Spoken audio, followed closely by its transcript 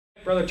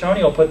Brother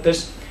Tony will put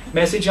this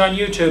message on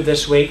YouTube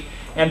this week,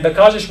 and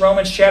because it's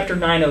Romans chapter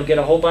 9, it'll get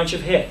a whole bunch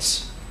of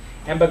hits.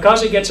 And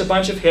because it gets a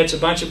bunch of hits, a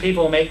bunch of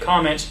people will make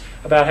comments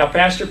about how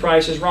Pastor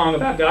Price is wrong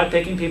about God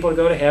picking people to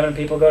go to heaven and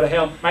people to go to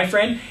hell. My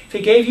friend, if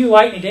He gave you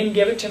light and He didn't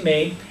give it to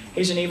me,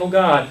 He's an evil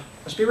God.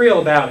 Let's be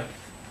real about it.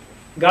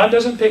 God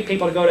doesn't pick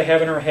people to go to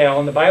heaven or hell,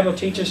 and the Bible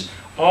teaches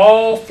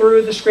all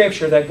through the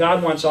Scripture that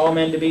God wants all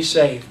men to be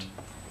saved.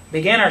 We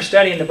began our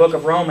study in the book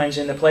of Romans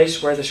in the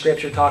place where the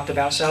Scripture talked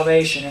about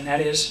salvation, and that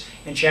is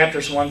in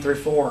chapters 1 through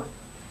 4.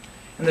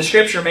 And the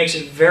Scripture makes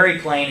it very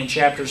plain in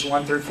chapters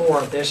 1 through 4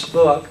 of this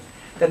book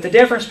that the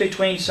difference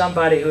between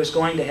somebody who is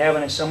going to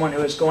heaven and someone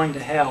who is going to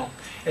hell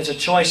is a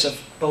choice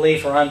of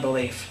belief or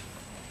unbelief.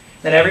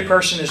 That every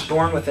person is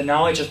born with the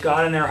knowledge of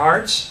God in their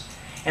hearts,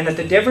 and that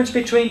the difference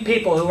between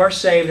people who are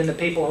saved and the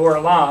people who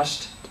are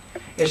lost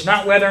is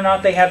not whether or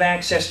not they have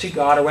access to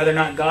God or whether or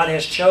not God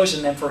has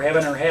chosen them for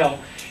heaven or hell.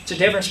 It's a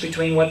difference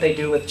between what they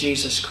do with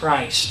Jesus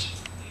Christ.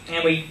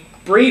 And we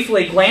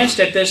briefly glanced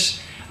at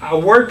this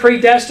word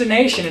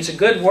predestination. It's a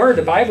good word.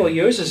 The Bible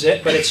uses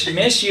it, but it's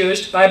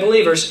misused by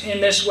believers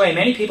in this way.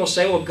 Many people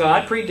say, well,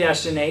 God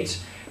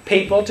predestinates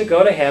people to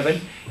go to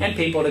heaven and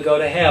people to go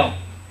to hell.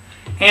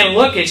 And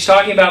look, it's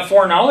talking about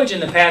foreknowledge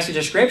in the passage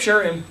of Scripture.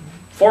 And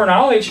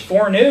foreknowledge,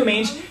 foreknew,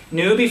 means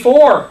knew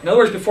before. In other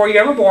words, before you were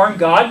ever born,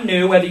 God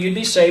knew whether you'd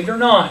be saved or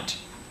not.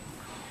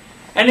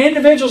 And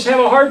individuals have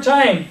a hard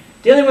time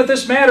dealing with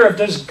this matter of,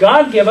 does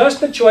God give us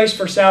the choice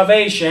for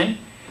salvation,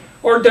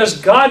 or does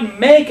God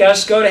make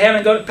us go to heaven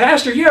and go to...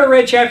 Pastor, you ever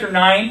read chapter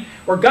 9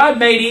 where God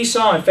made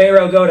Esau and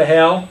Pharaoh go to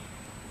hell?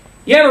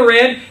 You ever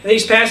read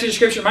these passages of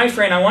Scripture? My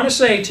friend, I want to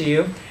say to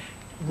you,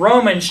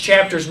 Romans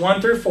chapters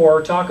 1 through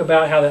 4 talk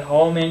about how that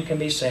all men can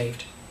be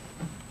saved.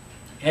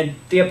 And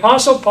the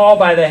Apostle Paul,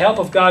 by the help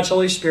of God's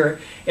Holy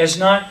Spirit, is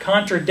not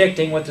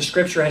contradicting what the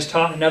Scripture has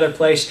taught in another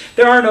place.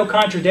 There are no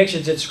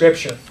contradictions in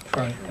Scripture.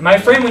 Right. And my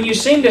friend, when you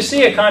seem to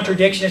see a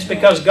contradiction, it's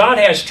because God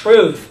has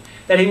truth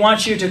that He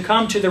wants you to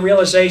come to the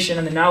realization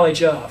and the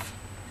knowledge of.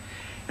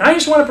 And I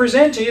just want to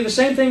present to you the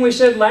same thing we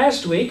said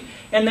last week,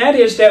 and that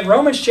is that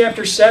Romans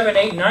chapters 7,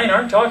 8, and 9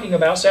 aren't talking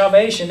about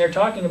salvation. They're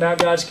talking about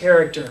God's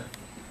character.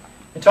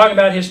 They're talking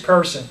about His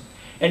person.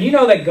 And you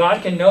know that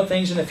God can know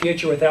things in the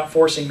future without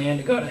forcing man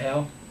to go to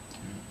hell?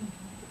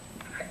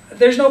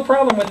 There's no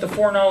problem with the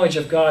foreknowledge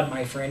of God,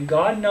 my friend.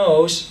 God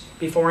knows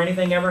before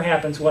anything ever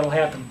happens what will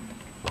happen.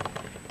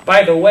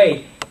 By the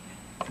way,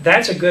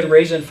 that's a good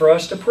reason for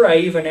us to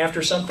pray even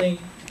after something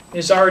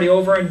is already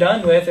over and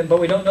done with, but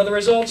we don't know the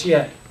results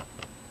yet.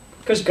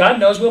 Because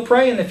God knows we'll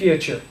pray in the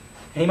future.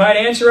 And He might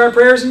answer our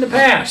prayers in the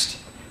past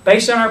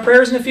based on our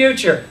prayers in the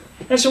future.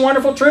 And it's a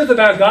wonderful truth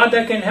about God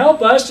that can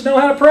help us to know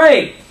how to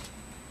pray.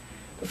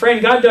 But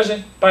friend, God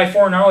doesn't, by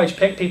foreknowledge,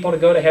 pick people to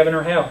go to heaven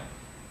or hell.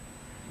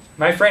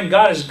 My friend,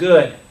 God is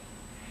good.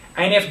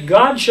 And if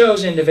God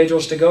chose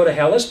individuals to go to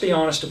hell, let's be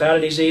honest about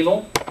it, He's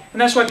evil.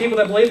 And that's why people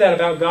that believe that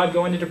about God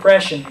go into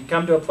depression and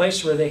come to a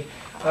place where they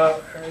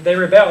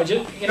rebel.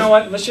 You know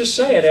what? Let's just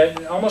say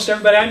it. Almost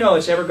everybody I know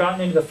that's ever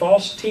gotten into the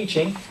false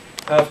teaching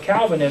of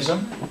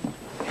Calvinism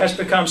has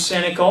become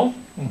cynical,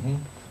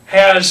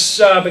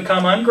 has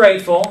become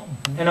ungrateful,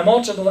 and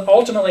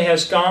ultimately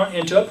has gone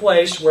into a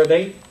place where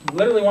they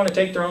literally want to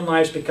take their own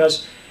lives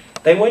because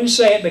they wouldn't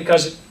say it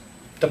because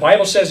the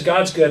Bible says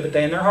God's good, but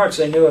they in their hearts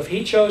they knew if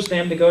He chose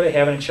them to go to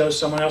heaven and chose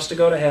someone else to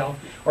go to hell,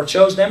 or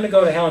chose them to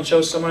go to hell and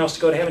chose someone else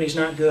to go to heaven, He's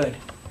not good.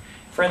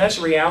 Friend, that's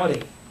the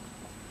reality.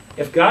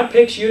 If God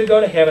picks you to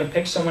go to heaven and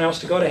picks someone else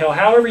to go to hell,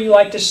 however you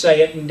like to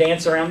say it and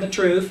dance around the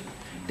truth,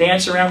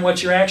 dance around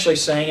what you're actually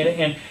saying,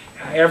 and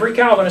every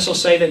Calvinist will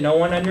say that no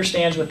one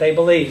understands what they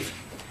believe.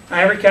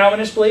 Every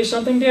Calvinist believes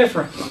something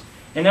different.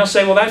 And they'll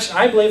say, well,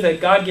 I believe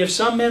that God gives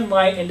some men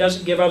light and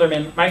doesn't give other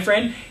men. My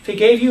friend, if He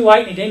gave you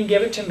light and He didn't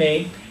give it to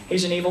me,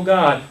 He's an evil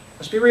God.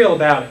 Let's be real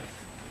about it.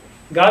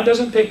 God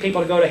doesn't pick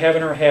people to go to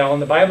heaven or hell,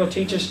 and the Bible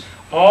teaches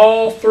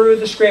all through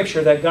the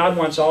Scripture that God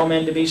wants all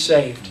men to be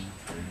saved.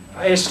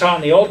 It's taught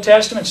in the Old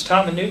Testament, it's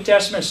taught in the New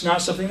Testament, it's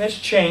not something that's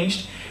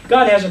changed.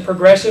 God hasn't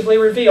progressively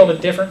revealed a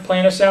different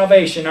plan of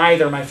salvation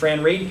either, my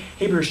friend. Read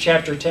Hebrews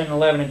chapter 10,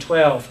 11, and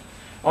 12.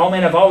 All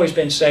men have always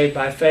been saved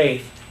by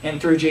faith and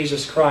through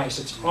Jesus Christ.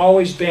 It's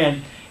always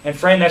been, and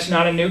friend, that's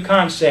not a new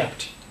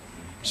concept.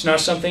 It's not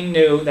something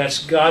new.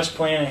 That's God's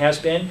plan and has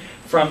been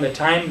from the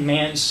time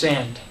man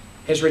sinned.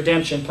 His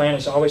redemption plan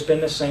has always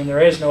been the same.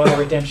 There is no other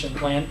redemption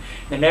plan.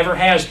 There never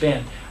has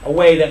been a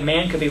way that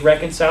man could be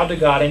reconciled to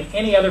God in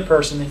any other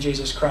person than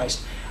Jesus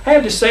Christ. I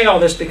have to say all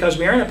this because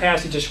we are in a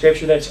passage of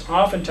Scripture that's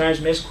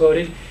oftentimes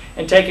misquoted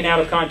and taken out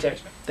of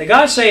context. Did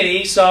God say to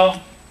Esau,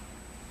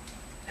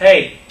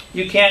 hey,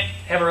 you can't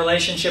have a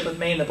relationship with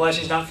me and the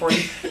blessing's not for you?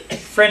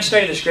 Friend,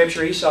 study the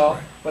Scripture. Esau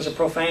was a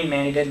profane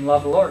man. He didn't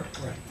love the Lord.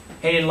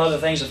 He didn't love the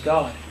things of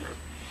God.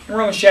 And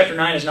Romans chapter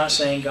 9 is not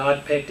saying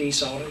God picked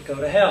Esau to go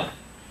to hell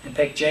and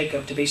picked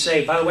Jacob to be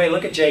saved. By the way,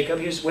 look at Jacob.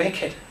 He was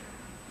wicked.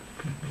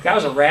 God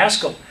was a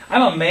rascal.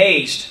 I'm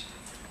amazed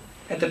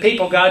at the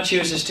people God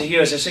chooses to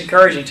use. It's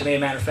encouraging to me, as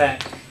a matter of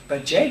fact.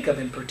 But Jacob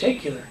in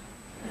particular.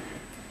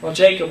 Well,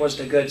 Jacob was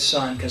the good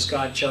son because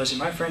God chose him.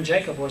 My friend,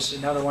 Jacob was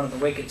another one of the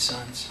wicked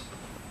sons.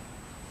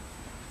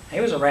 He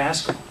was a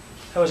rascal.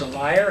 He was a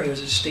liar. He was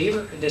a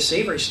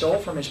deceiver. He stole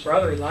from his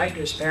brother. He lied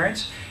to his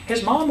parents.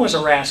 His mom was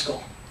a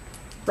rascal.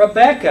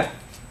 Rebekah.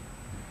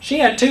 She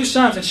had two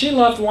sons, and she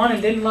loved one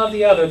and didn't love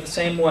the other the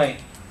same way.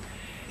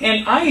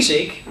 And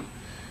Isaac,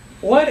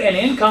 what an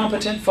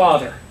incompetent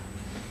father.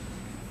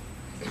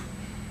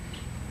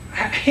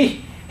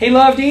 He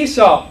loved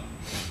Esau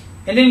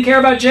and didn't care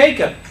about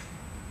Jacob.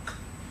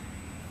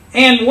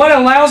 And what a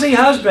lousy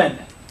husband.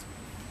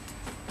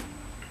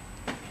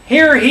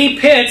 Here he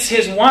pits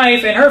his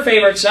wife and her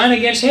favorite son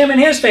against him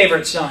and his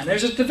favorite son.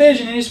 There's a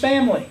division in his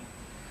family.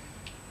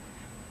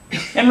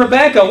 And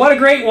Rebekah, what a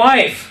great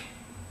wife.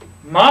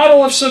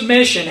 Model of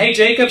submission. Hey,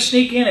 Jacob,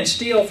 sneak in and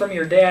steal from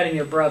your dad and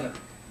your brother.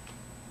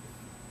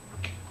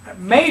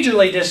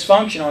 Majorly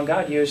dysfunctional, and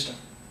God used him.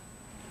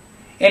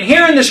 And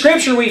here in the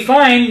Scripture we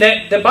find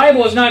that the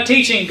Bible is not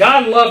teaching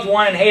God loved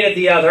one and hated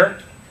the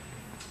other,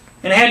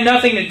 and it had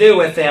nothing to do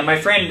with them. My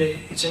friend,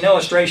 it's an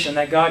illustration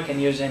that God can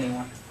use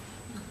anyone.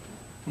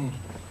 And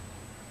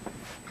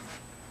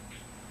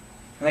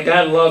that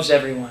God loves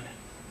everyone.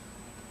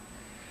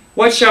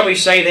 What shall we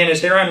say then?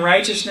 Is there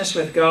unrighteousness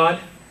with God?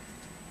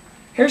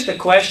 Here's the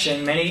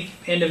question many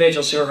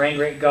individuals who are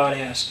angry at God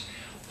ask.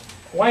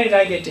 Why did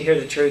I get to hear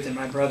the truth and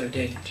my brother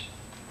didn't?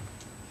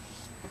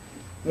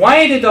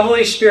 Why did the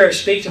Holy Spirit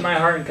speak to my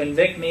heart and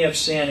convict me of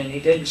sin and He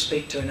didn't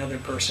speak to another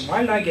person?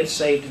 Why did I get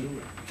saved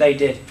and they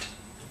didn't?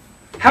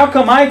 How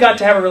come I got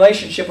to have a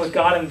relationship with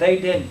God and they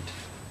didn't?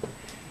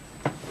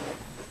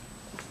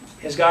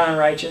 Is God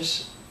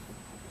unrighteous?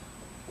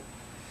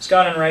 Is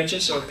God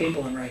unrighteous or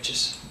people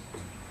unrighteous?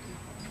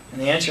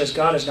 And the answer is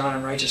God is not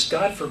unrighteous.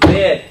 God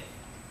forbid.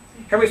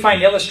 Here we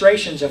find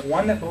illustrations of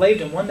one that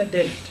believed and one that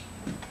didn't.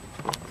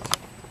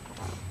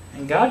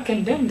 And God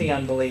condemned the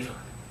unbeliever,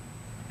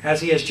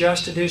 as He is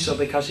just to do so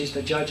because He's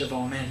the judge of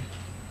all men.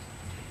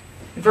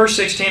 In verse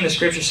 16 the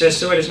Scripture says,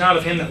 So it is not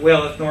of him that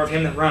willeth, nor of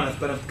him that runneth,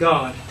 but of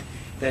God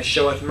that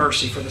showeth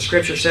mercy. For the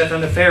Scripture saith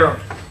unto Pharaoh.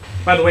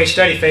 By the way,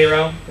 study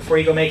Pharaoh before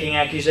you go making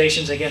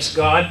accusations against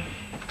God.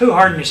 Who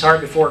hardened his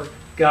heart before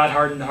God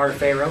hardened the heart of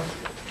Pharaoh?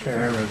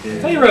 Pharaoh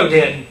did. Pharaoh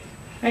did.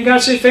 And God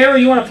said, Pharaoh,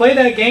 you want to play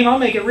that game? I'll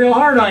make it real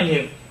hard on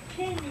you.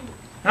 And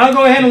I'll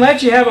go ahead and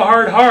let you have a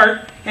hard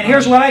heart, and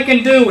here's what I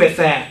can do with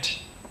that.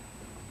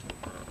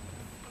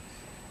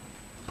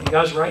 And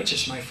God's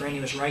righteous, my friend. He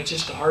was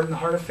righteous to harden the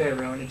heart of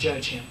Pharaoh and to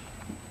judge him.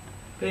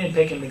 But He didn't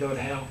pick him to go to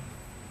hell.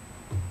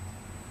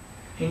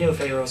 He knew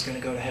Pharaoh was going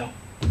to go to hell.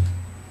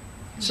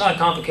 It's not a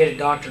complicated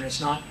doctrine. It's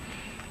not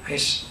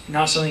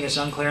something that's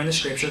unclear in the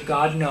Scripture.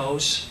 God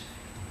knows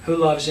who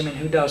loves Him and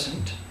who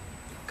doesn't.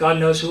 God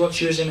knows who will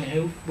choose Him and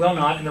who will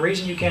not. And the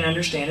reason you can't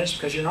understand it is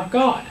because you're not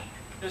God.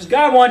 Does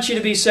God want you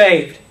to be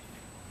saved?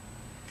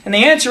 And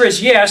the answer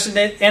is yes.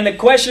 And the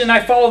question I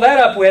follow that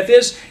up with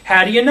is,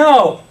 how do you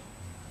know?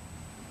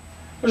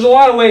 There's a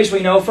lot of ways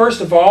we know. First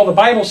of all, the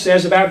Bible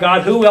says about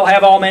God, who will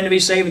have all men to be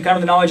saved and come to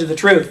the knowledge of the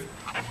truth.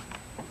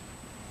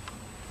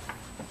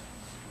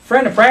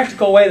 Friend, a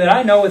practical way that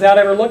I know without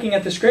ever looking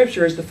at the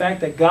Scripture is the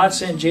fact that God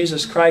sent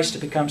Jesus Christ to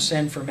become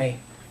sin for me.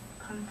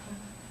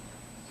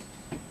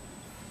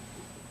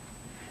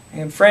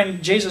 And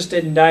friend, Jesus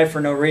didn't die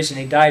for no reason.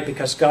 He died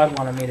because God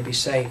wanted me to be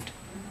saved.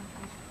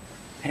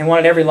 And He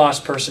wanted every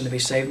lost person to be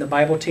saved. And the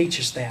Bible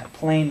teaches that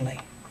plainly.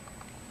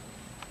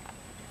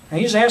 Now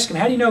you just ask them,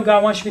 how do you know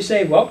God wants you to be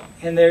saved? Well,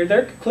 in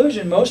their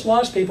conclusion, most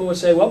lost people would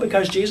say, well,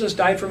 because Jesus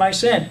died for my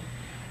sin.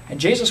 And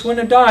Jesus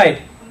wouldn't have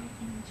died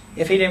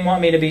if He didn't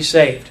want me to be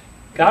saved.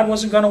 God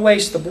wasn't going to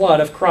waste the blood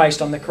of Christ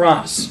on the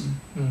cross.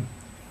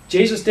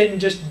 Jesus didn't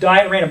just die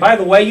at random. By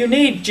the way, you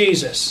need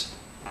Jesus.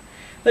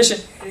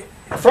 Listen,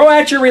 throw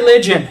out your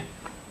religion.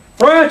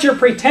 Throw out your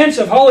pretense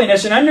of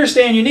holiness and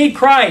understand you need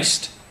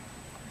Christ.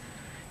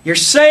 You're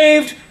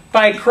saved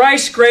by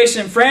Christ's grace.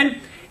 And friend,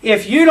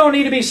 if you don't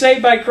need to be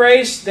saved by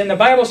grace, then the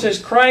Bible says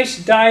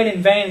Christ died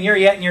in vain and you're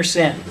yet in your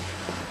sin.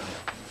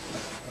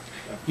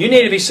 You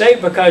need to be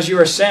saved because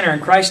you're a sinner, and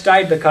Christ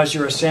died because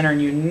you're a sinner,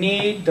 and you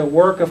need the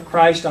work of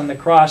Christ on the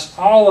cross.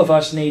 All of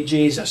us need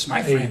Jesus,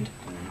 my friend.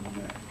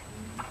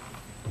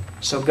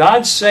 So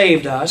God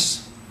saved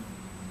us,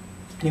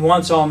 and He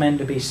wants all men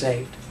to be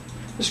saved.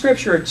 The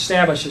Scripture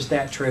establishes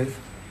that truth.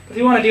 If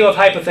you want to deal with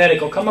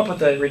hypothetical, come up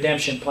with a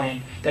redemption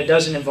plan that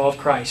doesn't involve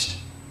Christ.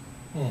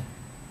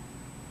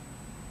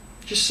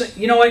 Just say,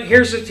 you know what,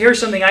 here's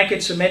something I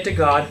could submit to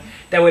God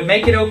that would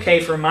make it okay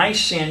for my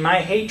sin,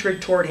 my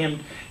hatred toward Him,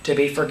 to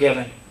be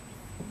forgiven.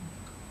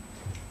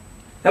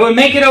 That would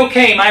make it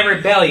okay, my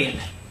rebellion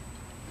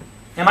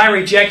and my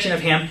rejection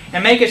of Him,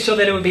 and make it so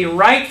that it would be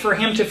right for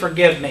Him to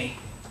forgive me.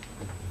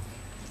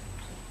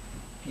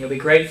 You'll be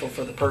grateful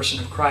for the person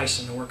of Christ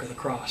and the work of the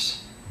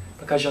cross,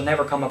 because you'll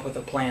never come up with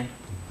a plan.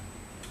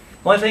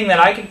 The only thing that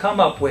I can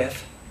come up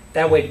with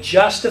that would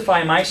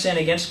justify my sin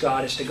against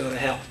God is to go to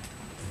hell.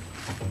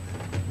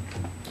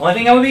 The only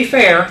thing that would be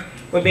fair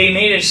would be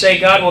me to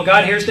say, God, well,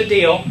 God, here's the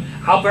deal.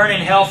 I'll burn in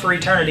hell for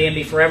eternity and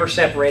be forever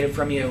separated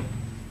from you.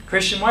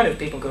 Christian, why do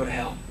people go to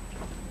hell?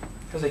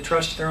 Because they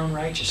trust their own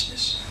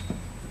righteousness.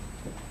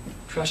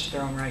 Trust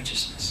their own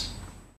righteousness.